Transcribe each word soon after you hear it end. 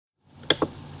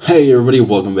Hey everybody,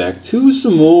 welcome back to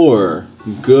some more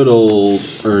good old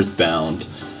Earthbound.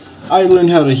 I learned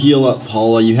how to heal up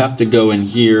Paula. You have to go in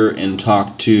here and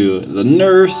talk to the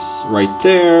nurse right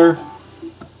there.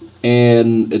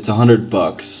 And it's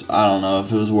 $100. I don't know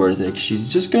if it was worth it.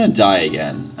 She's just gonna die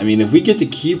again. I mean, if we get to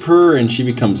keep her and she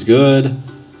becomes good,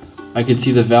 I could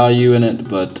see the value in it,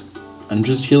 but I'm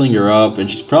just healing her up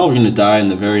and she's probably gonna die in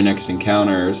the very next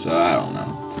encounter, so I don't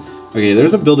know. Okay,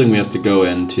 there's a building we have to go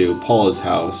into, Paula's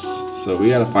house, so we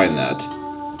gotta find that.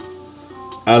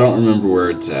 I don't remember where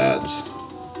it's at,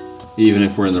 even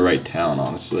if we're in the right town,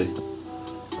 honestly.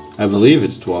 I believe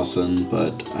it's Twassen,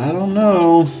 but I don't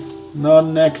know. Not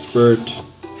an expert.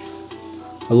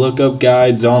 I look up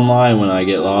guides online when I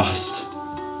get lost.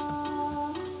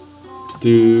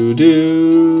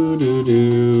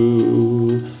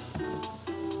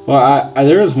 Well,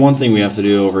 there is one thing we have to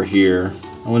do over here.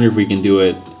 I wonder if we can do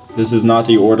it. This is not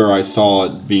the order I saw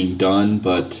it being done,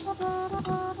 but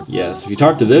yes, if you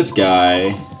talk to this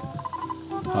guy,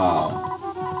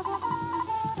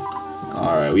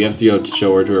 alright, we have to go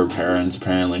show her to her parents,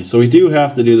 apparently. So we do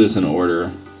have to do this in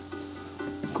order.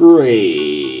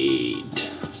 Great.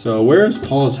 So where's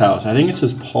Paula's house? I think it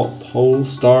says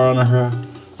Polestar on her.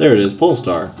 There it is,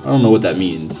 Polestar. I don't know what that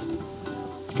means.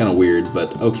 It's kind of weird,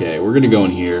 but okay, we're gonna go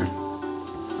in here.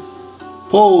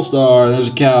 Polestar, there's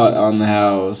a cow on the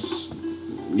house.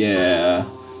 Yeah.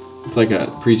 It's like a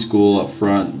preschool up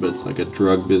front, but it's like a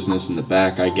drug business in the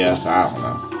back, I guess. I don't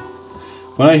know.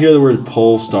 When I hear the word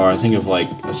Polestar, I think of like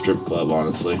a strip club,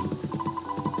 honestly.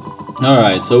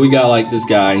 Alright, so we got like this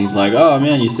guy. He's like, oh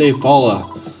man, you saved Paula.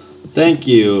 Thank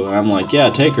you. And I'm like, yeah,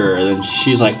 take her. And then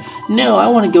she's like, no, I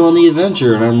want to go on the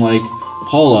adventure. And I'm like,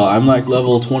 Paula, I'm like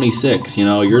level 26. You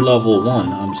know, you're level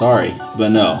 1. I'm sorry. But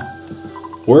no.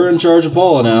 We're in charge of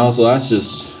Paula now, so that's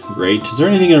just great. Is there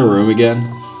anything in her room again?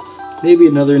 Maybe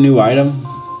another new item?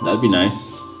 That'd be nice.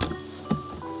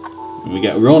 We're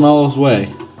going all this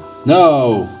way.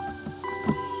 No!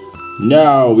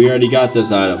 No, we already got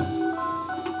this item.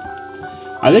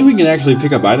 I think we can actually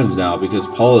pick up items now because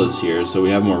Paula's here, so we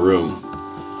have more room.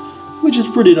 Which is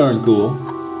pretty darn cool.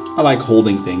 I like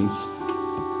holding things.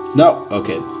 No!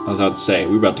 Okay, I was about to say,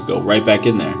 we're about to go right back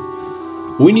in there.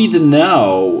 We need to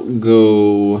now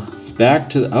go back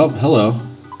to the... Oh, hello.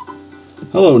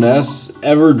 Hello, Ness.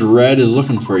 Everdread is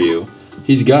looking for you.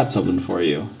 He's got something for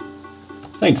you.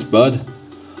 Thanks, bud.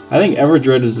 I think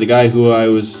Everdread is the guy who I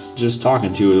was just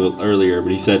talking to earlier,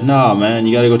 but he said, nah, man,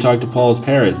 you gotta go talk to Paul's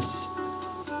parents.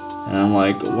 And I'm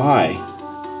like, why?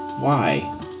 Why?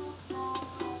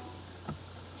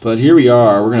 But here we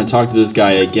are. We're gonna talk to this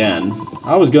guy again.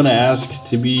 I was gonna ask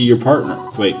to be your partner.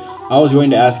 Wait. I was going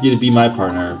to ask you to be my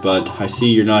partner, but I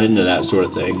see you're not into that sort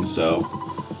of thing, so...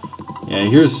 Yeah,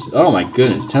 here's... Oh my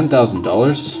goodness,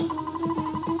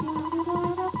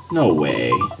 $10,000? No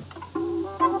way.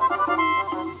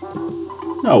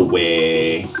 No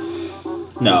way.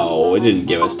 No, it didn't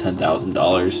give us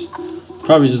 $10,000.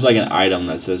 Probably just like an item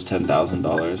that says $10,000.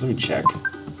 Let me check.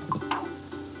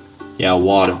 Yeah, a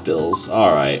wad of bills.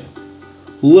 Alright.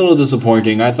 A little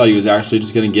disappointing. I thought he was actually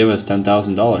just going to give us $10,000.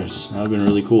 That would have been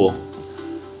really cool.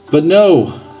 But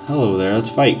no! Hello there, let's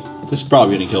fight. This is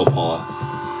probably going to kill Paula.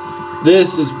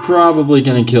 This is probably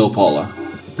going to kill Paula.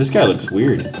 This guy looks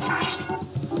weird.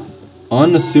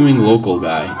 Unassuming local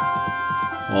guy.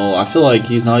 Well, I feel like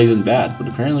he's not even bad, but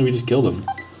apparently we just killed him.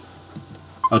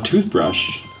 A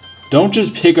toothbrush. Don't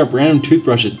just pick up random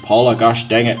toothbrushes, Paula. Gosh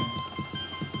dang it.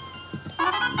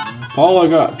 Paula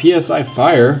got PSI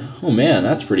Fire. Oh man,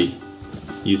 that's pretty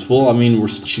useful. I mean,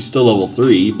 she's still level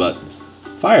 3, but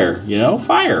fire, you know?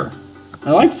 Fire. I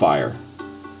like fire.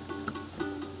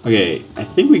 Okay, I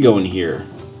think we go in here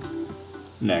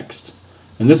next.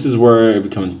 And this is where it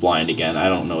becomes blind again. I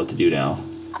don't know what to do now.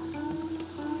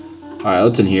 Alright,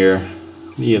 let's in here.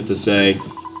 What do you have to say?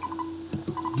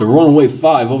 The Runaway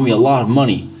 5 owe me a lot of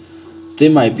money. They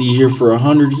might be here for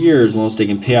 100 years unless they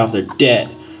can pay off their debt.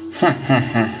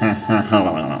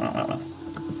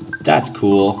 That's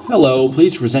cool. Hello,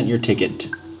 please present your ticket.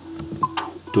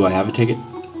 Do I have a ticket?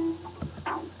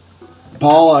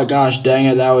 Paula, gosh dang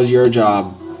it, that was your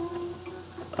job.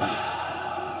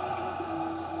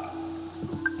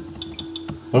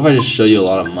 What if I just show you a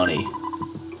lot of money?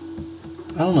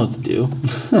 I don't know what to do.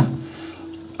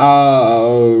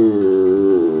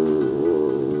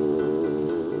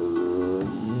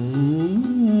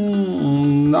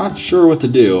 Not sure what to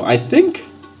do. I think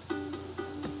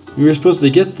we were supposed to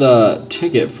get the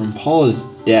ticket from Paula's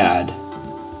dad.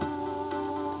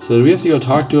 So do we have to go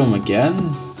talk to him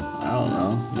again? I don't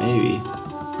know. Maybe.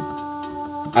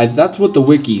 That's what the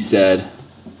wiki said.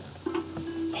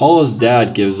 Paula's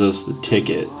dad gives us the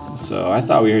ticket. So I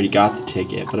thought we already got the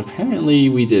ticket, but apparently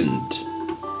we didn't.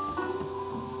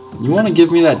 You want to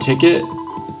give me that ticket?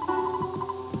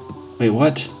 Wait,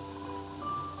 what?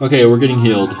 Okay, we're getting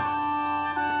healed.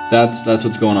 That's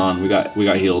what's going on. We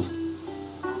got healed.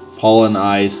 Paul and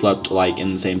I slept like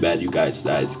in the same bed, you guys.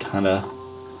 That is kind of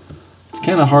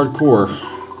hardcore.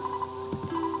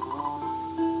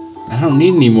 I don't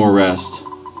need any more rest.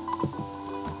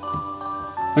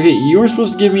 Okay, you were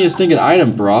supposed to give me a stinking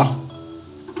item, brah.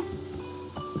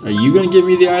 Are you gonna give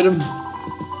me the item?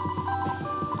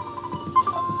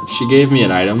 She gave me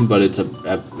an item, but it's a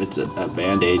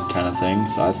band-aid kind of thing,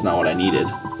 so that's not what I needed.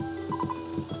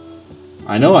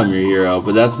 I know I'm your hero,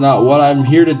 but that's not what I'm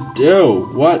here to do.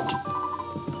 What?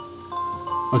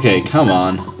 Okay, come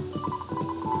on.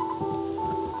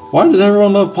 Why does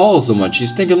everyone love Paula so much?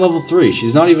 She's thinking level 3.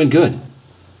 She's not even good.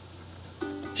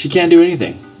 She can't do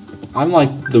anything. I'm like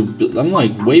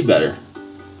way better.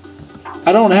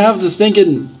 I don't have the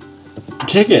stinking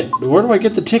ticket. Where do I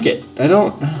get the ticket? I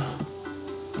don't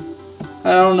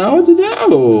know what to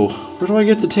do. Where do I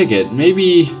get the ticket?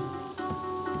 Maybe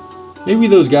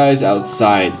those guys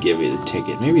outside give you the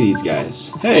ticket. Maybe these guys.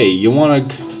 Hey, you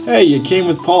came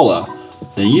with Paula.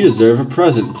 Then you deserve a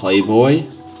present, Playboy.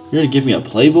 You're gonna give me a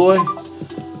Playboy?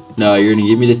 No, you're gonna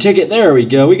give me the ticket. There we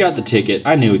go. We got the ticket.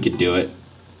 I knew we could do it.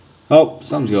 Oh,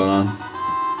 something's going on.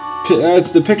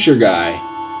 It's the picture guy.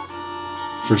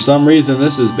 For some reason,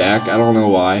 this is back. I don't know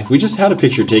why. We just had a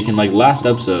picture taken like last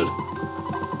episode.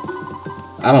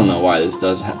 I don't know why this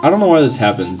does. I don't know why this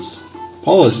happens.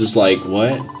 Paula's just like,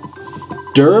 what?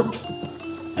 Derp?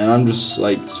 And I'm just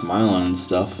like smiling and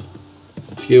stuff.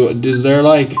 Is there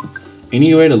like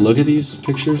any way to look at these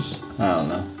pictures? I don't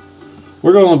know.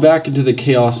 We're going back into the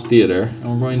Chaos Theater,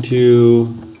 and we're going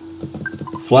to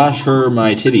flash her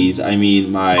my titties. I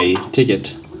mean my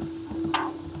ticket.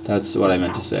 That's what I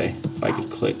meant to say. If I could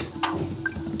click.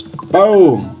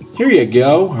 Boom! Here you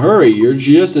go. Hurry, you're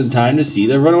just in time to see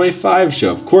the Runaway 5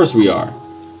 show. Of course we are.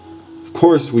 Of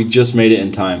course we just made it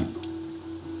in time.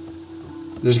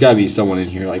 There's gotta be someone in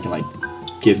here that can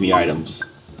give me items.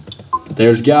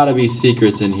 There's gotta be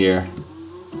secrets in here.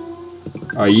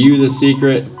 Are you the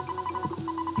secret?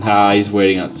 Ah, he's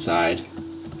waiting outside.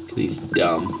 He's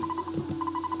dumb.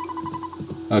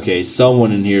 Okay,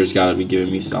 someone in here's gotta be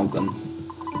giving me something.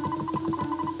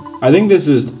 I think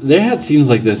they had scenes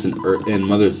like this in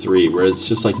Mother 3 where it's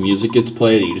just like music gets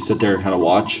played and you just sit there and kind of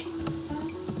watch.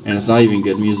 And it's not even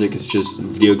good music, it's just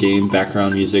video game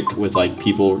background music with like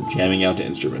people jamming out to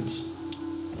instruments.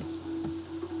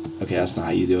 Okay, that's not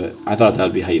how you do it. I thought that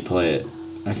would be how you play it.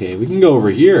 Okay, we can go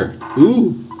over here.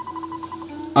 Ooh!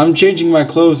 I'm changing my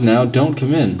clothes now, don't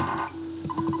come in.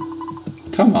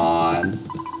 Come on.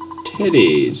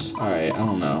 Titties. Alright, I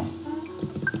don't know.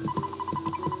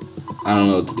 I don't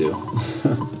know what to do.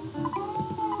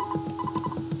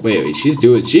 wait, she's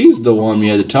the one we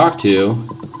had to talk to.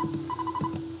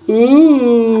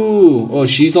 Ooh! Oh,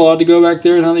 she's allowed to go back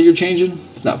there now that you're changing?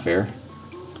 It's not fair.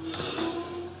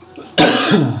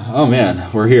 Oh man,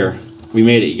 we're here. We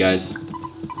made it, you guys.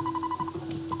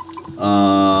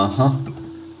 Uh-huh.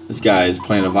 This guy is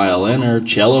playing a violin or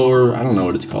cello or I don't know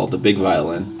what it's called, the big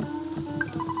violin.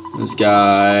 This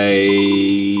guy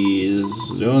is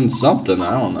doing something,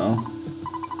 I don't know.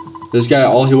 This guy,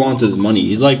 all he wants is money.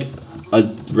 He's like a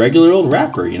regular old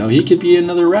rapper, you know? He could be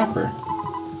another rapper.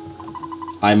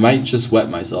 I might just wet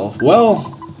myself.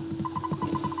 Well,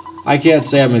 I can't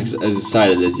say I'm as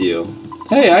excited as you.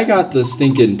 Hey, I got the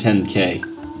stinking 10K.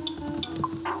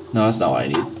 No, that's not what I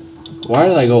need. Why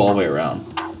did I go all the way around?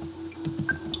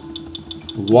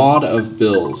 Wad of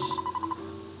bills.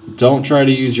 Don't try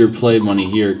to use your play money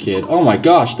here, kid. Oh my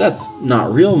gosh, that's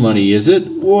not real money, is it?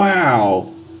 Wow.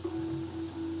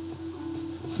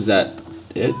 Is that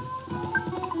it?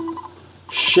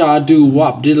 Sha-do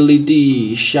wop diddly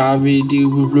dee, shabby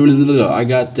doo. I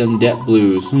got them debt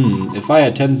blues. If I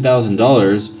had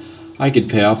 $10,000, I could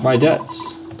pay off my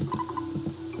debts.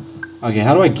 Okay,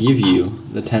 how do I give you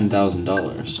the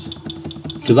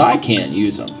 $10,000? Because I can't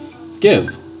use them.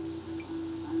 Give.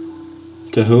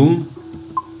 To whom?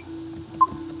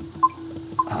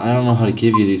 I don't know how to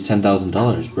give you these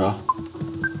 $10,000, bro.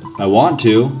 I want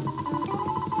to.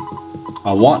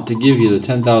 I want to give you the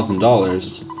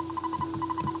 $10,000.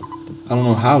 I don't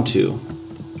know how to.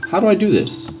 How do I do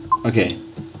this? Okay.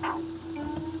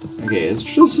 Okay, let's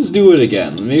just do it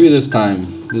again. Maybe this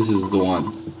time, this is the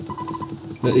one.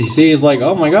 You see, he's like,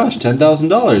 oh my gosh,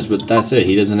 $10,000, but that's it.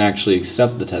 He doesn't actually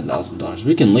accept the $10,000.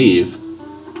 We can leave.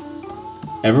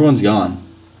 Everyone's gone.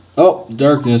 Oh,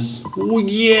 darkness. Oh,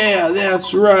 yeah,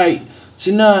 that's right.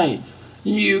 Tonight,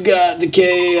 You got the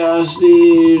chaos.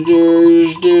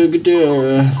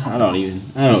 I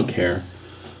don't care.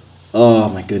 Oh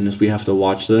my goodness, we have to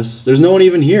watch this. There's no one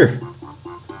even here.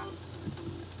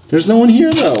 There's no one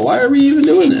here though. Why are we even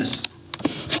doing this?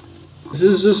 This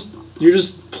is just, you're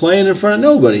just playing in front of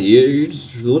nobody. You're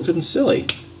just looking silly.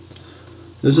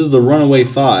 This is the Runaway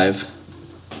 5.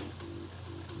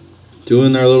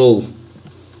 Doing their little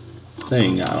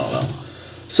thing, I don't know.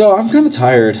 So I'm kind of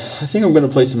tired. I think I'm going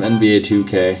to play some NBA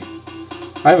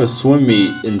 2K. I have a swim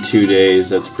meet in 2 days.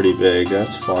 That's pretty big.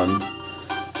 That's fun.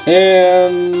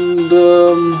 And,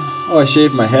 oh, I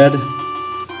shaved my head.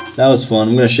 That was fun.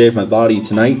 I'm going to shave my body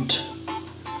tonight.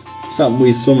 Something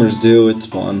we swimmers do. It's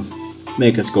fun.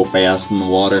 Make us go fast in the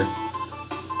water.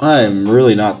 I am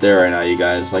really not there right now, you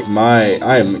guys. Like,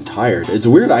 I am tired. It's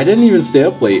weird. I didn't even stay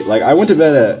up late. Like, I went to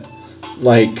bed at,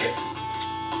 like,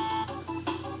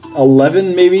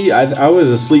 11 maybe. I was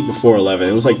asleep before 11.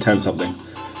 It was like 10 something.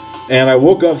 And I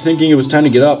woke up thinking it was time to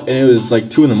get up, and it was like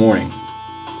 2 in the morning.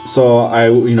 So I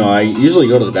usually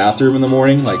go to the bathroom in the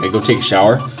morning, like I go take a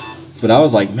shower. But I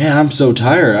was like, man, I'm so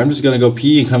tired. I'm just going to go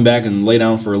pee and come back and lay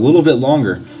down for a little bit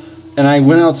longer. And I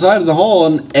went outside of the hall,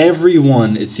 and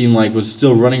everyone, it seemed like, was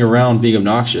still running around being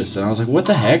obnoxious. And I was like, what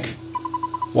the heck?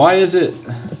 Why is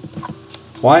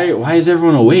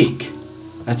everyone awake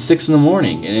at 6 in the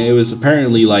morning? And it was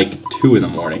apparently like 2 in the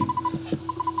morning.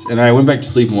 And I went back to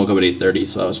sleep and woke up at 8:30,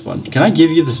 so that was fun. Can I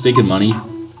give you the stinking money?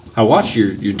 I watched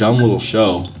your dumb little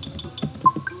show.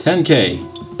 10K.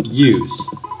 Use.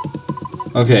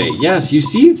 Okay, yes, you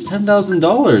see it's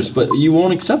 $10,000, but you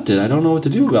won't accept it. I don't know what to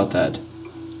do about that.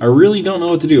 I really don't know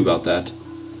what to do about that.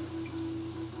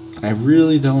 I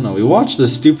really don't know. We watched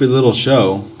this stupid little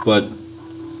show, but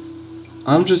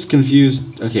I'm just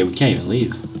confused. Okay, we can't even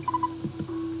leave.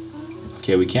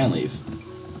 Okay, we can leave.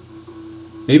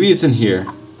 Maybe it's in here.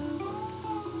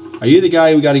 Are you the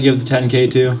guy we gotta give the 10K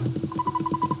to?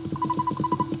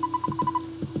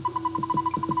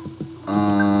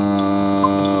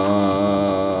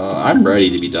 I'm ready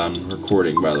to be done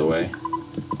recording, by the way.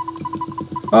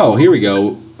 Oh, here we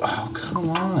go. Oh, come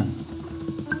on.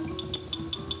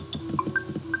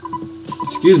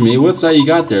 Excuse me, what's that you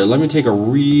got there? Let me take a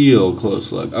real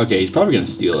close look. Okay, he's probably gonna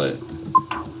steal it.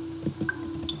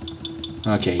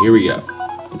 Okay, here we go.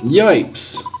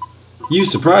 Yipes! You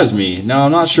surprised me. Now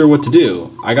I'm not sure what to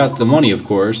do. I got the money, of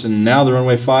course, and now the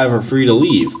Runway 5 are free to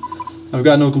leave. I've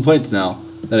got no complaints now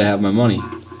that I have my money.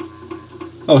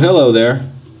 Oh, hello there.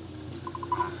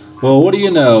 Well, what do you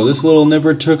know? This little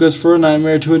nipper took us for a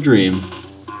nightmare to a dream.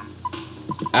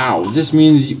 Ow, this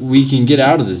means we can get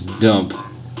out of this dump.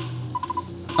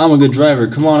 I'm a good driver.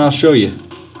 Come on, I'll show you.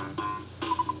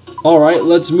 Alright,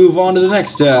 let's move on to the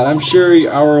next town. I'm sure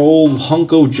our old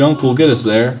hunko junk will get us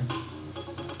there.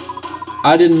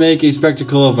 I didn't make a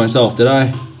spectacle of myself, did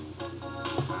I?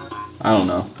 I don't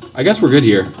know. I guess we're good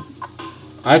here.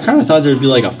 I kind of thought there'd be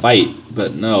like a fight,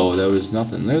 but no, there was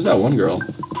nothing. There's that one girl.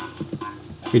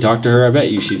 We talked to her, I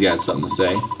bet you she's got something to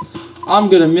say. I'm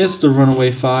gonna miss the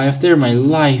Runaway 5. They're my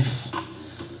life.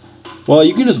 Well,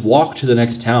 you can just walk to the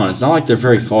next town. It's not like they're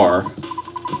very far.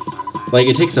 Like,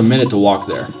 it takes a minute to walk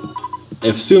there.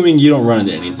 Assuming you don't run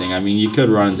into anything. I mean, you could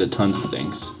run into tons of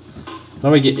things. How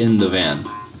do I get in the van?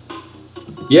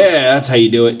 Yeah, that's how you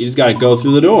do it. You just gotta go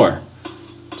through the door.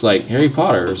 It's like Harry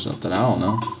Potter or something. I don't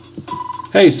know.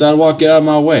 Hey, sidewalk, get out of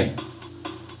my way.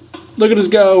 Look at us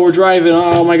go. We're driving.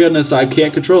 Oh, my goodness. I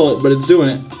can't control it, but it's doing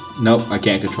it. Nope, I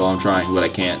can't control. I'm trying, but I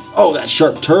can't. Oh, that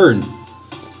sharp turn.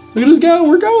 Look at us go.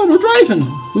 We're going. We're driving.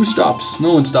 Who stops?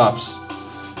 No one stops.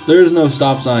 There's no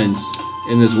stop signs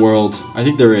in this world. I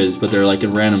think there is, but they're like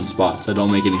in random spots that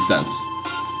don't make any sense.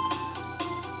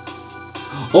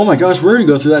 Oh my gosh, we're gonna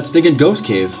go through that stinking ghost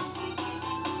cave.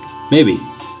 Maybe.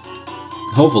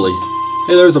 Hopefully.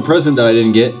 Hey, there's a present that I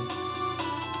didn't get.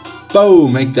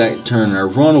 Boom! Make that turn or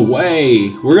run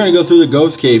away. We're gonna go through the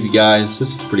ghost cave, you guys.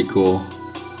 This is pretty cool.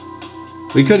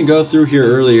 We couldn't go through here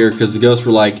earlier because the ghosts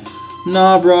were like,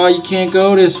 nah, bro, you can't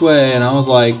go this way. And I was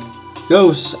like,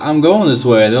 ghosts, I'm going this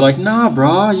way. And they're like, nah,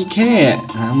 bro, you can't.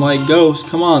 And I'm like, ghosts,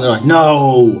 come on. They're like,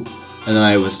 no. And then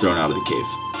I was thrown out of the cave.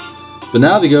 But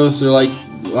now the ghosts are like,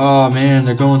 oh man,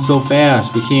 they're going so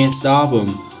fast. We can't stop them.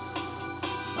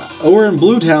 Oh, we're in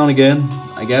Blue Town again,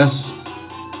 I guess.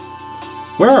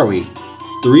 Where are we?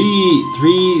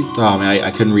 Three. Oh man,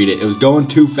 I couldn't read it. It was going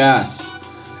too fast.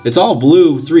 It's all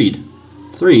blue. Threed.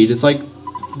 It's like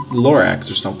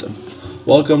Lorax or something.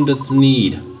 Welcome to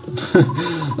Thneed.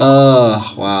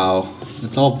 Wow.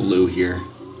 It's all blue here.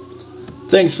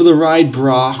 Thanks for the ride,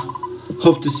 brah.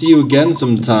 Hope to see you again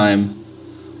sometime.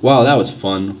 Wow, that was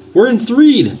fun. We're in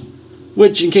Threed,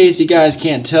 which, in case you guys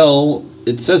can't tell,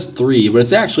 it says 3, but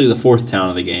it's actually the 4th town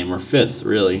of the game, or 5th,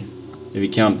 really, if you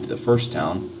count the first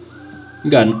town. We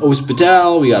got an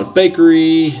hospital, we got a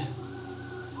bakery.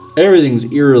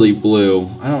 Everything's eerily blue.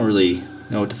 I don't really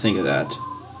know what to think of that.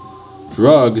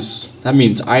 Drugs, that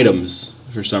means items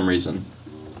for some reason.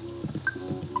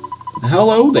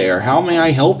 Hello there, how may I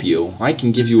help you? I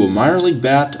can give you a minor league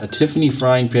bat, a Tiffany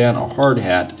frying pan, a hard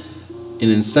hat, an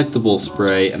insectable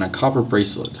spray, and a copper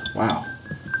bracelet. Wow.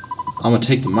 I'm gonna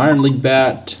take the minor league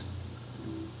bat.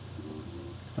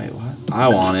 Wait, what? I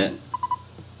want it.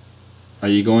 Are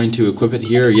you going to equip it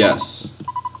here? Yes.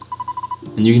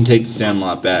 And you can take the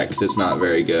Sandlot back because it's not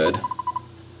very good.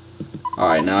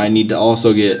 Alright, now I need to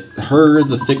also get her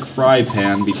the thick fry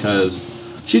pan because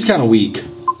she's kind of weak.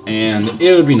 And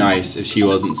it would be nice if she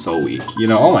wasn't so weak. You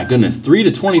know, oh my goodness, 3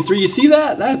 to 23. You see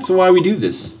that? That's why we do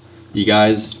this, you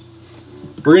guys.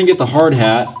 We're going to get the hard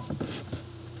hat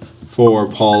for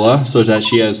Paula so that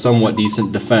she has somewhat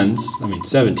decent defense. I mean,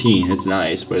 17, it's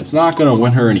nice, but it's not going to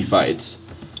win her any fights.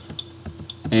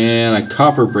 And a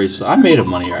copper bracelet. I'm made of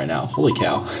money right now. Holy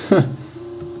cow.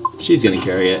 She's going to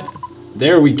carry it.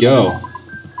 There we go.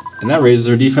 And that raises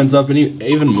her defense up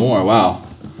even more. Wow.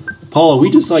 Paula, we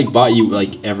just like bought you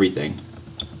like everything.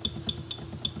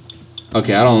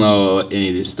 Okay, I don't know what any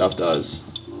of this stuff does.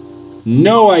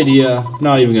 No idea.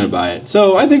 Not even going to buy it.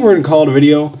 So I think we're going to call it a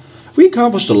video. We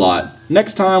accomplished a lot.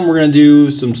 Next time we're going to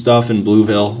do some stuff in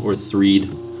Blueville or Threed.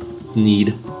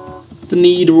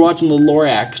 We're watching the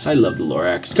Lorax. I love the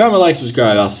Lorax. Comment, like,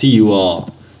 subscribe. I'll see you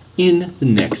all in the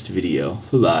next video.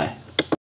 Bye-bye.